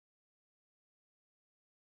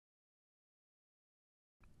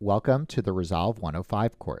Welcome to the Resolve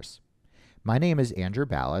 105 course. My name is Andrew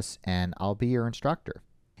Balis, and I'll be your instructor.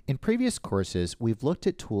 In previous courses, we've looked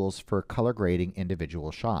at tools for color grading individual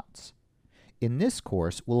shots. In this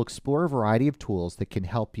course, we'll explore a variety of tools that can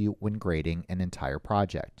help you when grading an entire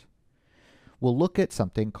project. We'll look at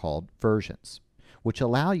something called versions, which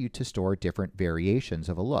allow you to store different variations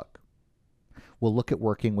of a look. We'll look at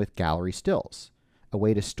working with gallery stills, a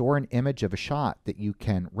way to store an image of a shot that you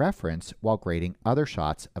can reference while grading other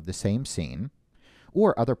shots of the same scene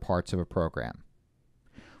or other parts of a program.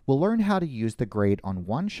 We'll learn how to use the grade on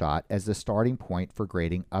one shot as the starting point for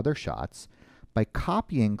grading other shots by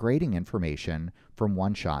copying grading information from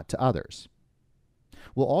one shot to others.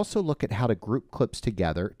 We'll also look at how to group clips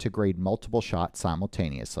together to grade multiple shots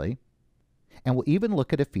simultaneously, and we'll even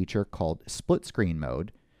look at a feature called split screen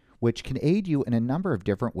mode, which can aid you in a number of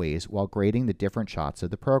different ways while grading the different shots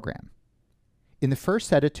of the program. In the first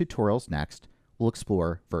set of tutorials next, we'll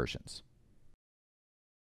explore versions.